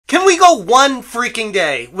go one freaking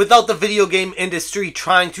day without the video game industry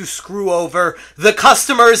trying to screw over the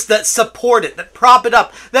customers that support it, that prop it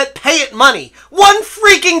up, that pay it money. One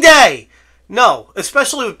freaking day! No,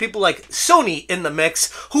 especially with people like Sony in the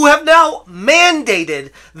mix, who have now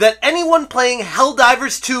mandated that anyone playing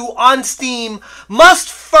Helldivers 2 on Steam must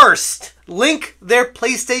first link their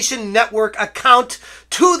PlayStation Network account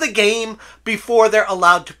to the game before they're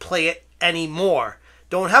allowed to play it anymore.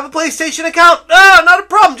 Don't have a PlayStation account? Ah, not a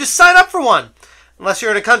problem, just sign up for one. Unless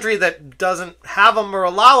you're in a country that doesn't have them or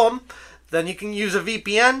allow them, then you can use a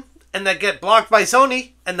VPN and then get blocked by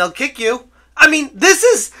Sony and they'll kick you. I mean, this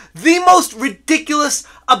is the most ridiculous,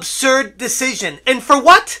 absurd decision. And for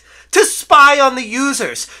what? To spy on the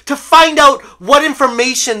users, to find out what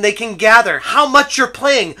information they can gather, how much you're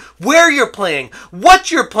playing, where you're playing, what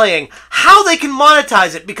you're playing, how they can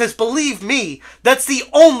monetize it, because believe me, that's the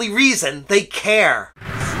only reason they care.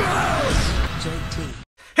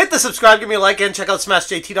 Hit the subscribe, give me a like, and check out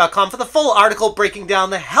smashjt.com for the full article breaking down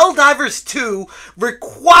the Helldivers 2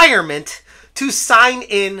 requirement to sign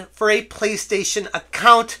in for a PlayStation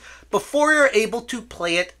account before you're able to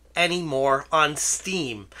play it anymore on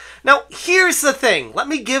Steam. Now, here's the thing. Let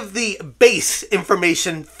me give the base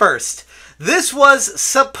information first. This was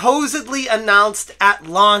supposedly announced at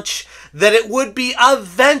launch that it would be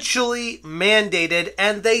eventually mandated,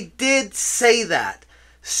 and they did say that.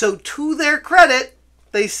 So to their credit,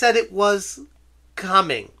 they said it was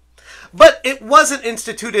coming. But it wasn't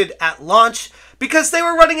instituted at launch because they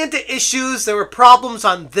were running into issues, there were problems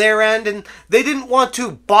on their end, and they didn't want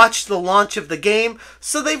to botch the launch of the game,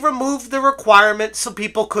 so they removed the requirement so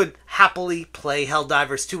people could happily play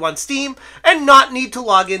Helldivers 2 on Steam and not need to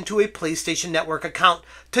log into a PlayStation Network account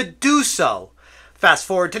to do so. Fast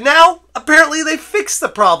forward to now, apparently they fixed the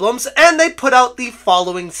problems and they put out the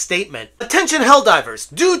following statement. Attention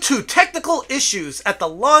Helldivers, due to technical issues at the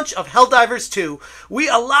launch of Helldivers 2, we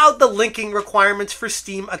allowed the linking requirements for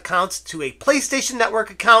Steam accounts to a PlayStation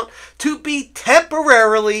Network account to be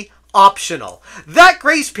temporarily optional. That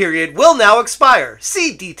grace period will now expire.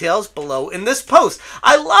 See details below in this post.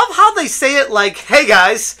 I love how they say it like, hey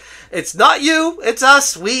guys, it's not you, it's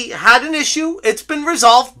us. We had an issue, it's been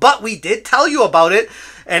resolved, but we did tell you about it,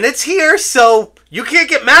 and it's here, so you can't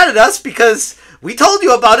get mad at us because we told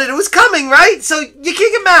you about it, it was coming, right? So you can't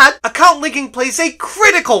get mad. Account linking plays a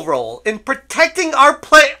critical role in protecting our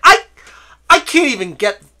play. I can't even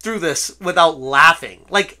get through this without laughing.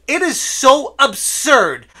 Like, it is so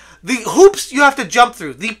absurd. The hoops you have to jump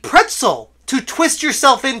through, the pretzel to twist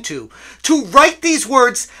yourself into, to write these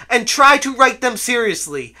words and try to write them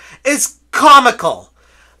seriously, is comical.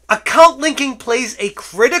 Account linking plays a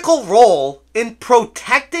critical role in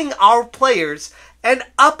protecting our players and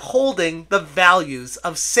upholding the values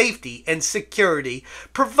of safety and security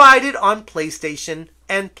provided on PlayStation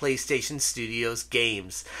and PlayStation Studios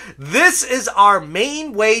games. This is our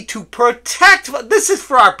main way to protect. This is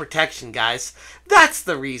for our protection, guys. That's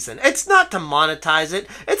the reason. It's not to monetize it.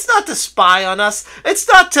 It's not to spy on us. It's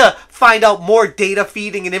not to find out more data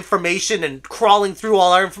feeding and information and crawling through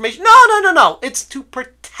all our information. No. It's to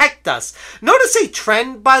protect us. Notice a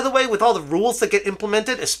trend, by the way, with all the rules that get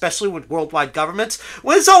implemented, especially with worldwide governments,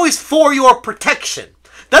 when it's always for your protection.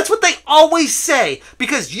 That's what they always say,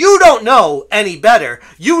 because you don't know any better.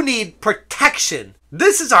 You need protection.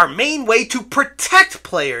 This is our main way to protect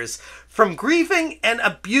players from grieving and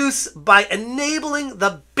abuse by enabling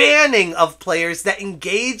the banning of players that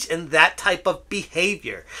engage in that type of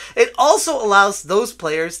behavior. It also allows those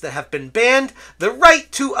players that have been banned the right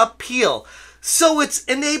to appeal. So it's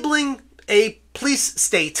enabling a police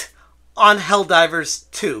state on Helldivers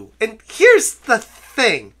 2. And here's the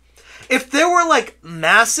thing. If there were like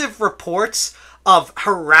massive reports of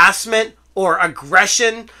harassment or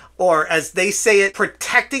aggression, or as they say it,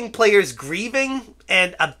 protecting players grieving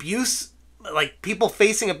and abuse, like people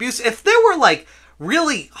facing abuse, if there were like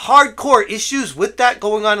really hardcore issues with that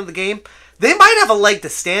going on in the game, they might have a leg to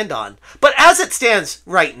stand on. But as it stands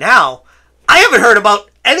right now, I haven't heard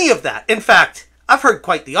about any of that. In fact, I've heard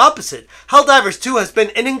quite the opposite. Helldivers 2 has been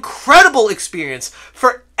an incredible experience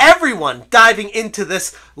for everyone diving into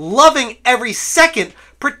this, loving every second,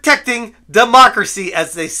 protecting democracy,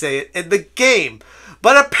 as they say it in the game.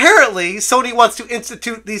 But apparently, Sony wants to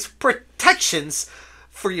institute these protections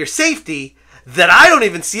for your safety that I don't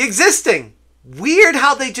even see existing. Weird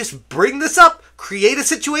how they just bring this up, create a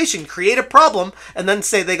situation, create a problem, and then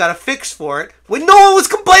say they got a fix for it when no one was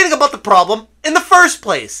complaining about the problem in the first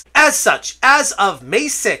place. As such, as of May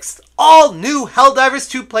 6th, all new Helldivers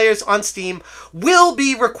 2 players on Steam will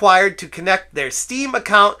be required to connect their Steam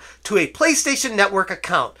account to a PlayStation Network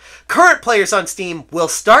account. Current players on Steam will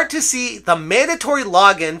start to see the mandatory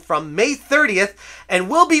login from May 30th and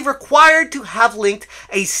will be required to have linked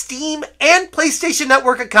a Steam and PlayStation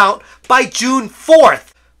Network account by June 4th.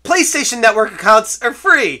 PlayStation Network accounts are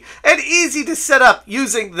free and easy to set up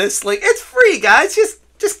using this link. It's free, guys.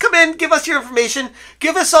 Just come in, give us your information,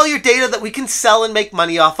 give us all your data that we can sell and make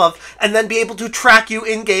money off of, and then be able to track you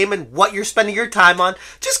in-game and what you're spending your time on.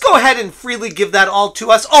 Just go ahead and freely give that all to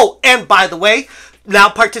us. Oh, and by the way, now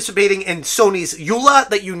participating in Sony's EULA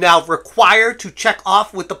that you now require to check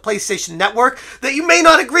off with the PlayStation Network, that you may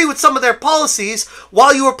not agree with some of their policies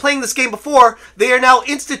while you were playing this game before, they are now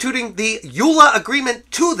instituting the EULA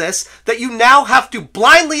agreement to this that you now have to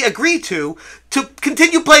blindly agree to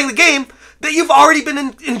continue playing the game that you've already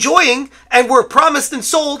been enjoying and were promised and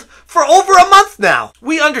sold for over a month now.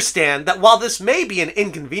 We understand that while this may be an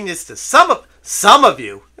inconvenience to some of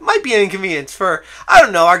you, it might be an inconvenience for, I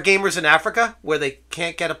don't know, our gamers in Africa where they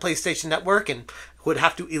can't get a PlayStation Network and would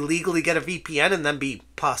have to illegally get a VPN and then be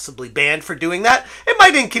possibly banned for doing that. It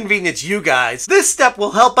might inconvenience you guys. This step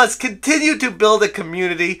will help us continue to build a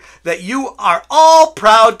community that you are all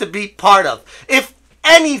proud to be part of. If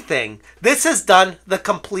anything, this has done the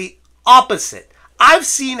complete opposite. I've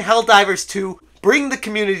seen Helldivers 2 bring the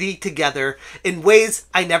community together in ways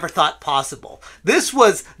I never thought possible. This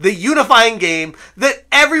was the unifying game that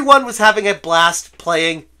everyone was having a blast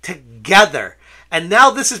playing together. And now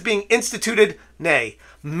this is being instituted, nay,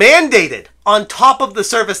 mandated on top of the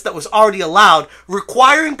service that was already allowed,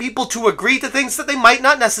 requiring people to agree to things that they might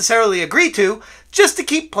not necessarily agree to, just to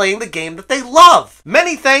keep playing the game that they love.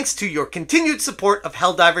 Many thanks to your continued support of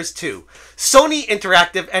Helldivers 2. Sony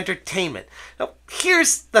Interactive Entertainment. Now,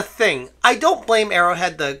 here's the thing. I don't blame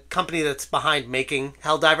Arrowhead, the company that's behind making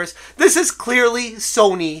Helldivers. This is clearly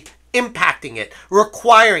Sony impacting it,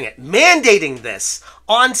 requiring it, mandating this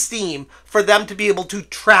on Steam for them to be able to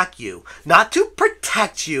track you. Not to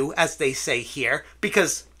protect you, as they say here,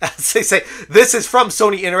 because, as they say, this is from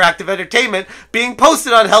Sony Interactive Entertainment, being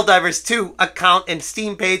posted on Helldivers 2 account and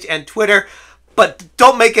Steam page and Twitter. But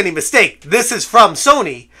don't make any mistake, this is from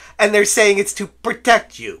Sony, and they're saying it's to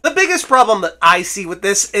protect you. The biggest problem that I see with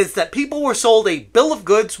this is that people were sold a bill of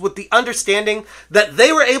goods with the understanding that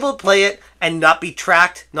they were able to play it and not be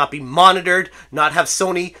tracked, not be monitored, not have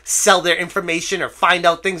Sony sell their information or find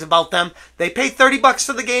out things about them. They pay $30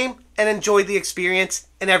 for the game and enjoy the experience,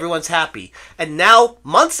 and everyone's happy. And now,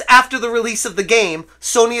 months after the release of the game,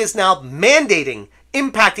 Sony is now mandating,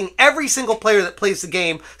 impacting every single player that plays the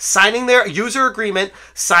game, signing their user agreement,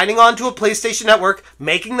 signing on to a PlayStation Network,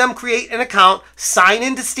 making them create an account, sign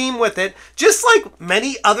into Steam with it, just like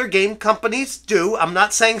many other game companies do. I'm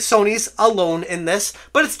not saying Sony's alone in this,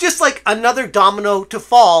 but it's just like another domino to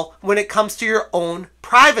fall when it comes to your own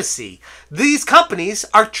privacy. These companies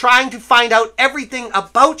are trying to find out everything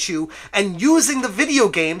about you and using the video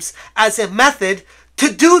games as a method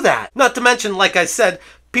to do that. Not to mention, like I said,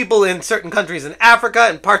 people in certain countries in Africa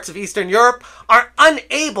and parts of Eastern Europe are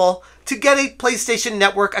unable to get a PlayStation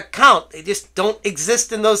Network account. They just don't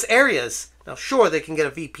exist in those areas. Now, sure, they can get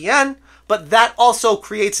a VPN, but that also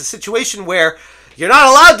creates a situation where you're not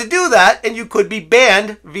allowed to do that, and you could be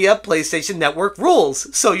banned via PlayStation Network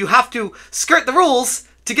rules. So you have to skirt the rules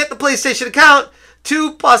to get the PlayStation account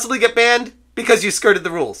to possibly get banned because you skirted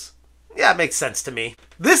the rules. Yeah, it makes sense to me.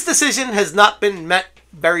 This decision has not been met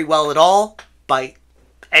very well at all by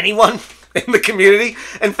anyone in the community.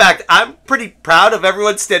 In fact, I'm pretty proud of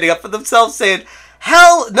everyone standing up for themselves saying,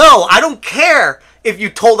 hell no, I don't care if you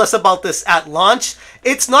told us about this at launch.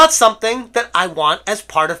 It's not something that I want as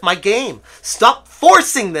part of my game. Stop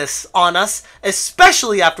forcing this on us,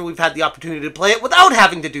 especially after we've had the opportunity to play it without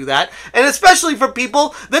having to do that, and especially for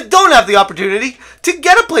people that don't have the opportunity to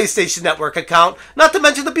get a PlayStation Network account, not to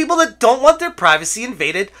mention the people that don't want their privacy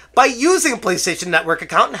invaded by using a PlayStation Network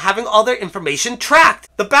account and having all their information tracked.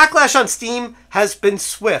 The backlash on Steam has been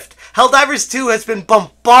swift. Helldivers 2 has been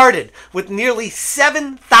bombarded with nearly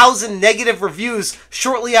 7,000 negative reviews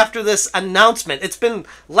shortly after this announcement. It's been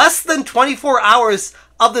less than 24 hours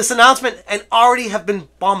of this announcement and already have been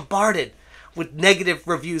bombarded with negative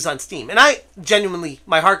reviews on Steam. And I genuinely,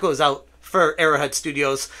 my heart goes out for Arrowhead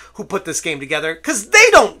Studios who put this game together, because they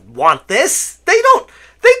don't want this.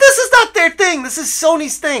 This is not their thing. This is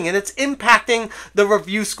Sony's thing, and it's impacting the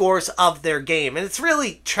review scores of their game. And it's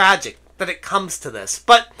really tragic that it comes to this.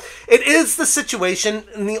 But it is the situation,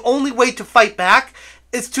 and the only way to fight back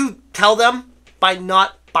is to tell them by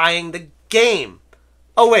not buying the game.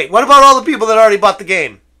 Oh wait, what about all the people that already bought the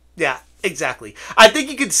game? Yeah, exactly. I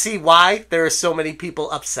think you can see why there are so many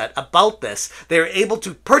people upset about this. They're able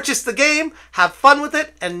to purchase the game, have fun with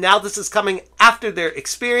it, and now this is coming after their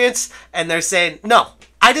experience, and they're saying, no,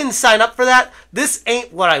 I didn't sign up for that. This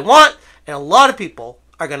ain't what I want. And a lot of people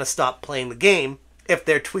are going to stop playing the game if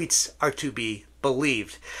their tweets are to be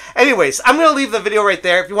believed. Anyways, I'm going to leave the video right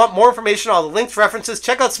there. If you want more information, all the links, references,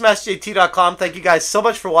 check out smashjt.com. Thank you guys so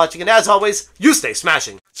much for watching. And as always, you stay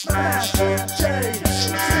smashing. Smash,